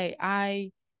other day,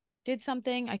 I did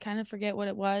something. I kind of forget what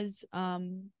it was.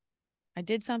 I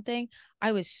did something.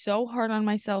 I was so hard on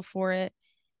myself for it.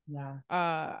 yeah,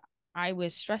 Uh, I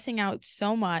was stressing out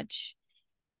so much,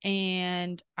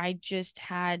 and I just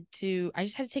had to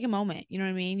take a moment. You know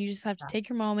what I mean? You just have to yeah, take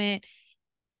your moment,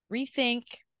 rethink,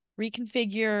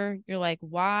 reconfigure. You're like,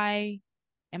 why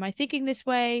am I thinking this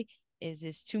way? Is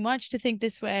this too much to think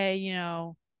this way?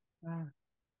 yeah,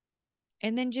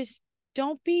 And then just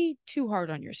don't be too hard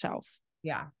on yourself.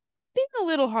 yeah. Being a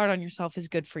little hard on yourself is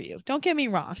good for you. Don't get me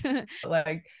wrong.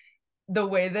 Like the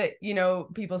way that,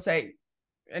 people say,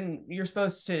 and you're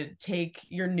supposed to take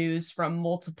your news from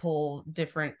multiple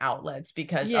different outlets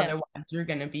because Yeah. otherwise you're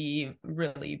going to be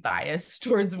really biased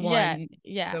towards Yeah. one,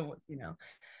 Yeah.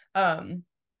 um,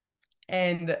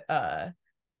 and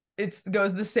it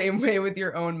goes the same way with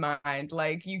your own mind.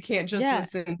 Like you can't just Yeah.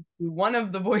 listen to one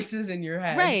of the voices in your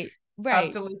head. Right. You have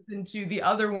Right. to listen to the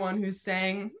other one who's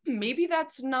saying, maybe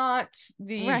that's not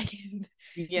the Right. case.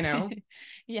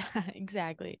 Yeah,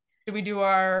 exactly. Should we do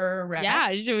our Yeah,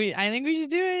 Rex? should we? I think we should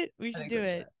do it. We I should think do we do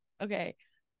it. it. Okay.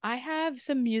 I have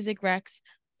some music recs.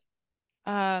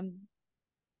 Um,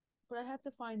 but I have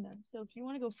to find them. So if you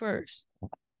want to go first,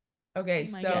 Okay,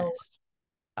 be my so guest.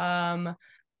 um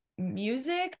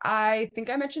music, I think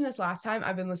I mentioned this last time.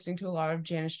 I've been listening to a lot of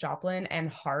Janis Joplin and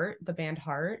Heart, the band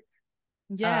Heart.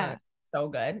 Yeah. So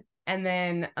good. And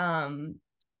then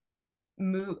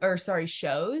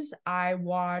shows. I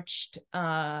watched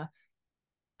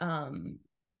um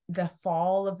The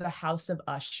Fall of the House of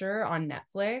Usher on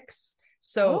Netflix.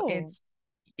 So Oh.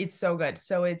 it's so good.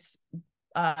 So it's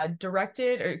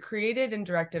directed or created and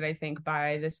directed, I think,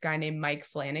 by this guy named Mike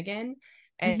Flanagan.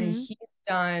 And Mm-hmm. he's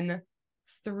done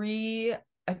three,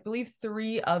 I believe,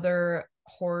 three other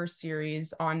horror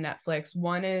series on Netflix.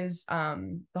 One is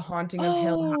The Haunting of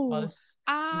Hill Oh, House.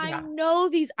 I Yeah. know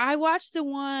these. I watched the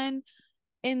one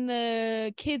in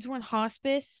the kids were in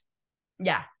hospice.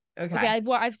 Yeah. Okay, Okay.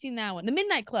 I've seen that one. The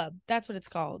Midnight Club. That's what it's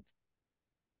called.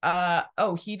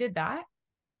 Oh, he did that?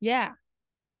 Yeah.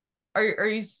 Are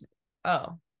you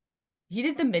oh, he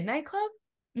did the Midnight Club?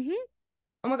 Mm-hmm.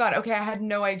 Oh my God. Okay, I had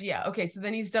no idea. Okay, so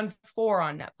then he's done four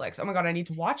on Netflix. Oh my God, I need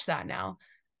to watch that now.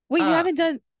 Wait, you Um, haven't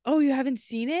done? Oh, you haven't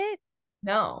seen it?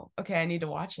 no. Okay, I need to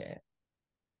watch it.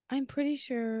 I'm pretty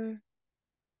sure.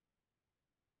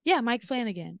 Yeah, Mike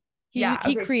Flanagan. He Yeah,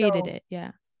 he okay, created so it.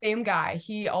 Yeah. same guy.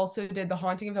 He also did The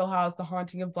Haunting of Hill House, The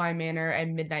Haunting of Bly Manor,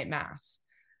 and Midnight Mass.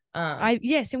 Um, I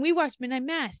yes, and we watched Midnight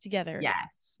Mass together.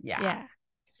 yes, yeah. Yeah.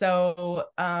 So,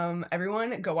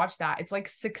 everyone go watch that. It's like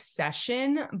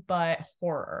Succession, but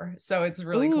horror. So it's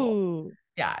really cool. Ooh.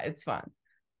 Yeah, it's fun.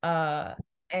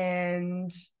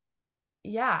 And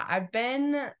yeah, I've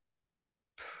been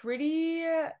pretty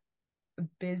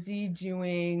busy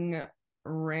doing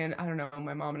I don't know,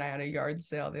 my mom and I had a yard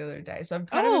sale the other day. So I've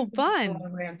kind of Oh, been doing a lot fun.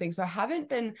 of random things. So I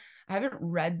haven't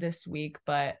read this week,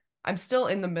 but I'm still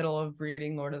in the middle of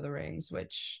reading Lord of the Rings,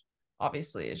 which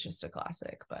obviously is just a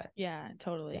classic, but Yeah, yeah.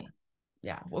 totally.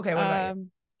 Yeah. Okay, what about you?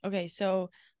 Um, okay, so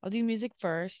I'll do music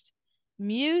first.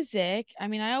 Music, I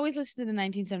mean, I always listen to the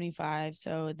 1975,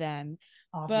 so them,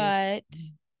 Obvious. but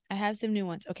I have some new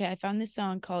ones. Okay, I found this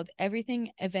song called Everything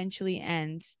Eventually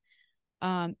Ends.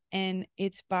 And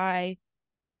it's by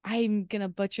I'm gonna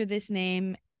butcher this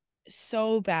name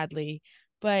so badly,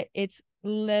 but it's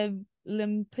Lim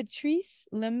Patrice,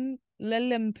 Lim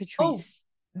Oh, Patrice,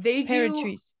 they do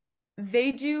Paratrice.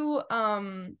 they do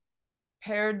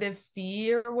Père de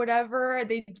Fille or whatever.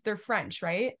 They're French,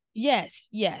 right? Yes,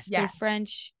 yes, they're Yeah.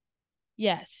 French.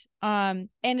 Yes. And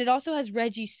it also has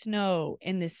Reggie Snow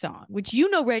in this song, which you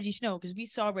know Reggie Snow because we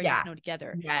saw Reggie Yeah. Snow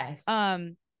together. Yes.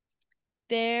 Um,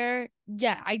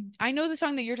 yeah, I know the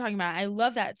song that you're talking about. I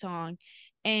love that song.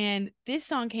 And this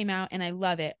song came out and I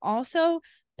love it. Also,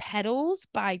 Petals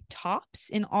by Tops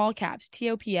in all caps,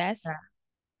 TOPS. Yeah.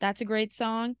 That's a great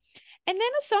song. And then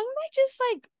a song that I just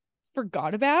like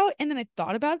forgot about. And then I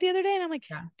thought about it the other day and I'm like,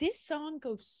 Yeah. this song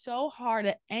goes so hard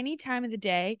at any time of the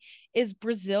day is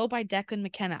Brazil by Declan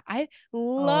McKenna. I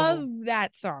love Oh,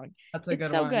 that song. that's a It's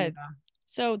good so one. good. Yeah.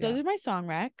 So Yeah. those are my song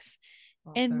recs.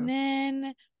 And Awesome.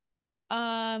 then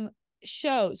um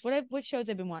shows. What shows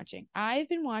I've been watching? I've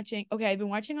been watching a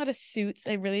lot of Suits.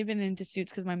 I've really been into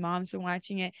Suits because my mom's been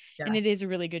watching it and Yeah. it is a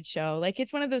really good show. Like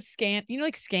it's one of those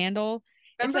like Scandal.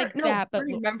 It's Remember, like no, that, but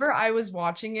remember I was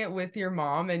watching it with your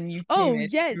mom and you came oh in, you were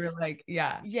yes. like,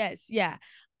 yeah, Yes, yeah.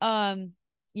 Um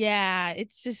Yeah,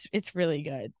 it's really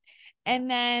good. Yeah. And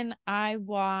then I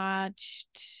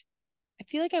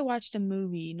feel like I watched a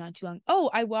movie not too long. Oh,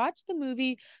 I watched the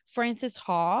movie Frances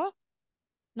Ha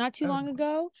not too Oh, long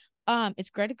ago. It's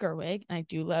Greta Gerwig, and I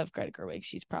do love Greta Gerwig.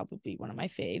 She's probably one of my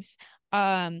faves.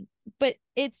 But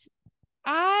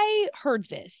I heard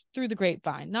this through the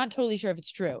grapevine. Not totally sure if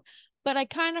it's true, but I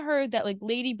kind of heard that like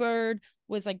Lady Bird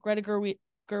was like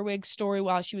Gerwig's story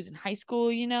while she was in high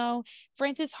school.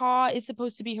 Frances Ha is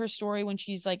supposed to be her story when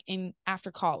she's like in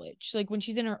after college, like when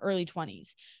she's in her early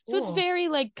 20s. So it's cool. very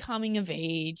like coming of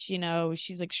age.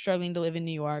 She's like struggling to live in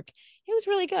New York. It was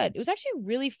really good. It was actually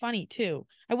really funny too.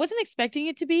 I wasn't expecting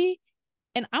it to be,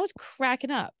 and I was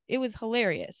cracking up. It was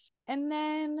hilarious. And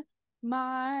then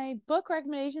my book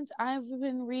recommendations, I've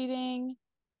been reading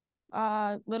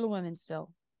Little Women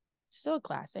still. Still a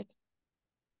classic.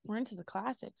 We're into the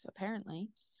classics apparently.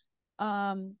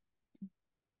 Um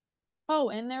oh,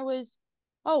 and there was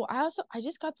I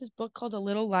just got this book called A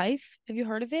Little Life. Have you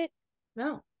heard of it?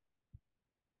 No.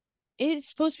 It's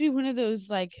supposed to be one of those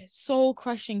like soul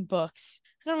crushing books.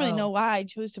 I don't really know Oh, why I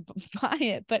chose to buy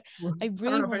it, but I I don't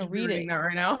really know if I want to should be read reading it. that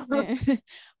right now.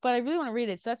 But I really want to read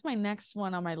it. So that's my next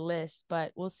one on my list,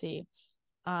 but we'll see.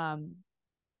 Um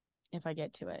if I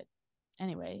get to it.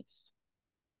 Anyways,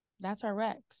 that's our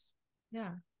Rex.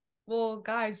 Yeah. Well,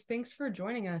 guys, thanks for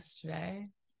joining us today.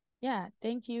 Yeah,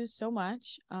 thank you so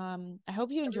much. I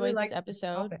hope you I really enjoyed this like this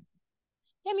episode. topic.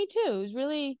 Yeah, me too. It was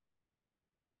really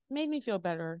made me feel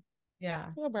better.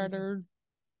 Yeah. Feel Me too. better.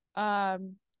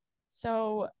 Um,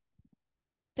 so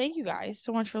thank you guys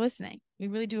so much for listening. We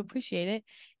really do appreciate it.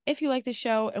 If you like the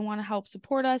show and want to help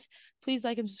support us, please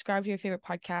like and subscribe to your favorite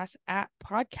podcast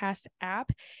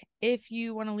app. If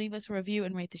you want to leave us a review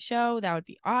and rate the show, that would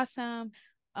be awesome.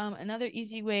 Another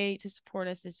easy way to support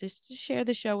us is just to share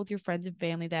the show with your friends and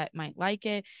family that might like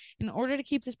it. In order to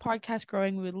keep this podcast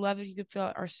growing, we would love if you could fill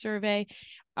out our survey.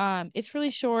 It's really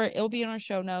short. It'll be in our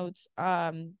show notes.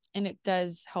 And it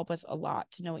does help us a lot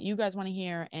to know what you guys want to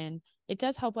hear, and it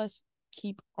does help us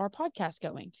keep our podcast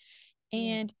going. Yeah.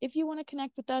 And if you want to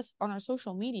connect with us on our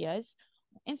social medias,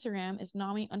 Instagram is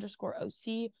NAMI underscore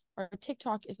OC. Our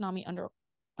TikTok is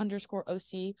underscore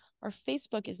OC. Our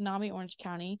Facebook is NAMI Orange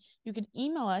County. You can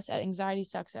email us at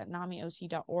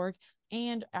anxietysucks@namioc.org.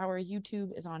 And our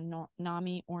YouTube is on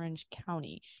NAMI Orange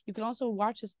County. You can also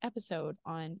watch this episode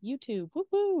on YouTube.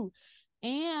 Woohoo!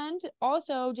 And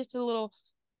also just a little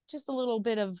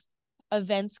bit of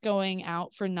events going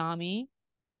out for NAMI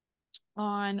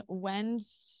on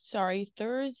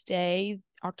Thursday,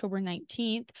 October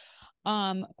 19th,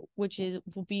 which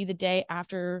will be the day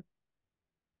after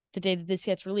the day that this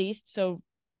gets released. So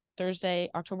Thursday,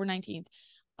 October 19th.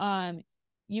 Um,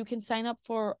 you can sign up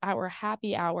for our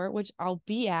happy hour, which I'll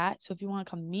be at. So if you want to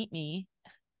come meet me,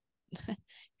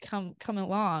 come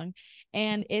along.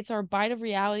 And it's our Bite of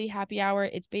Reality happy hour.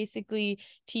 It's basically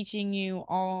teaching you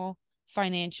all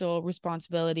financial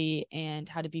responsibility and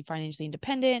how to be financially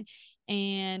independent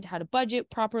and how to budget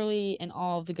properly and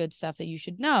all of the good stuff that you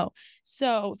should know.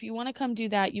 So if you want to come do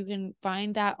that, you can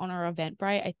find that on our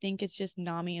Eventbrite. I think it's just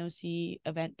NAMI OC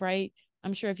Eventbrite.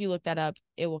 I'm sure if you look that up,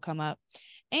 it will come up.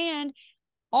 And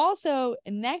also,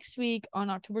 next week on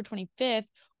October 25th,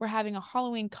 we're having a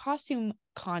Halloween costume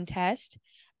contest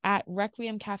at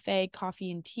Requiem Cafe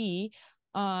Coffee and Tea.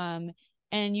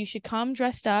 And you should come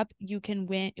dressed up.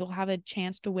 You'll have a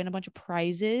chance to win a bunch of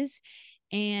prizes,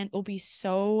 and it'll be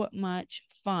so much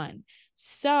fun.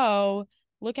 So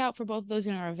look out for both of those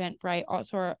in our Eventbrite.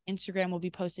 Also, our Instagram will be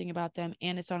posting about them,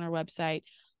 and it's on our website.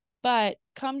 But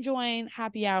come join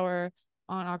Happy Hour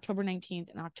on October 19th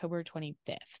and October 25th.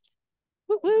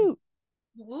 Woo woo.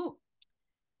 Woo.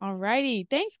 All righty.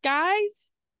 Thanks,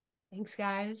 guys. Thanks,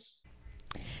 guys.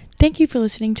 Thank you for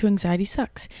listening to Anxiety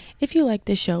Sucks. If you like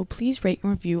this show, please rate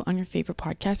and review on your favorite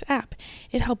podcast app.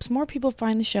 It helps more people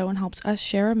find the show and helps us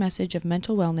share our message of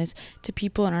mental wellness to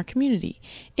people in our community.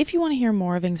 If you want to hear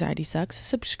more of Anxiety Sucks,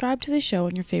 subscribe to the show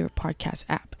on your favorite podcast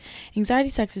app. Anxiety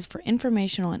Sucks is for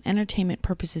informational and entertainment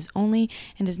purposes only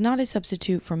and is not a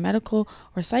substitute for medical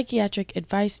or psychiatric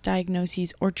advice,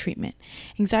 diagnoses, or treatment.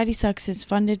 Anxiety Sucks is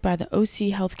funded by the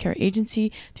OC Healthcare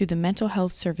Agency through the Mental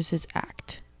Health Services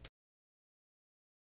Act.